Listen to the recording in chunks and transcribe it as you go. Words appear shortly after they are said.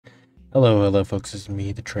Hello, folks. It's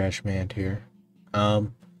me, the Trash Man here.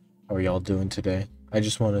 How are y'all doing today? I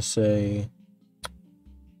just want to say,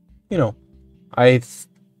 you know, I th-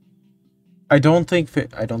 I don't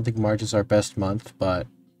think March is our best month, but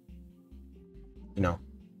you know,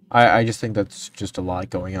 I just think that's just a lot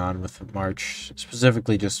going on with March,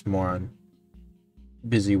 specifically just more on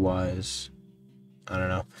busy wise. I don't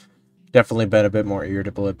know. Definitely been a bit more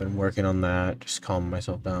irritable. I've been working on that, just calming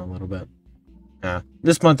myself down a little bit. Yeah,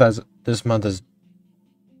 this month is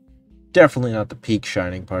definitely not the peak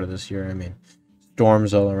shining part of this year. I mean,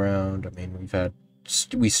 storms all around. I mean,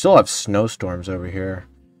 we still have snowstorms over here,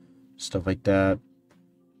 stuff like that.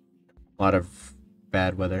 A lot of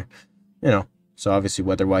bad weather, you know. So obviously,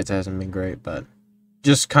 weather-wise, it hasn't been great, but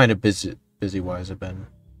just kind of busy wise,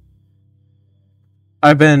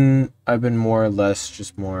 I've been more or less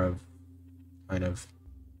just more of kind of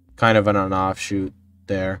kind of an offshoot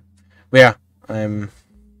there. But yeah, I'm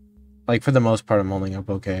like for the most part, I'm holding up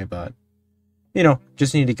okay, but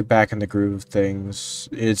just need to get back in the groove of things.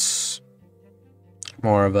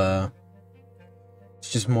 More of a,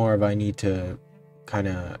 it's just more of I need to kind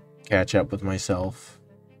of catch up with myself,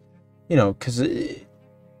 because, as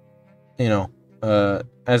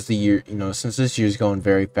the year, since this year's going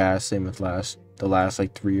very fast, same with the last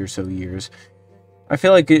like 3 or so years, I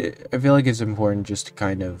feel like it's important just to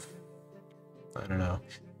kind of, I don't know,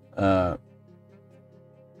 uh,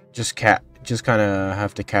 just kind of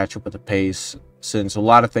have to catch up with the pace since a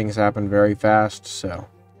lot of things happen very fast. So,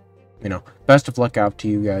 best of luck out to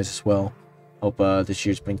you guys as well. Hope this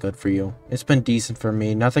year's been good for you. It's been decent for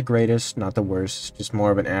me. Not the greatest, not the worst. Just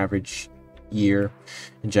more of an average year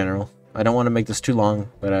in general. I don't want to make this too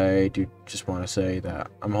long, but I do just want to say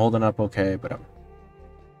that I'm holding up okay, but I'm,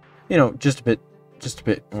 just a bit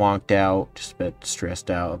wonked out, just a bit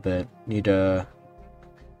stressed out a bit. Need to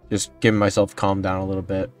just give myself calm down a little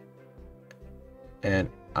bit.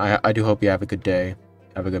 And I do hope you have a good day.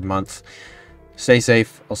 Have a good month. Stay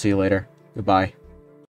safe. I'll see you later. Goodbye.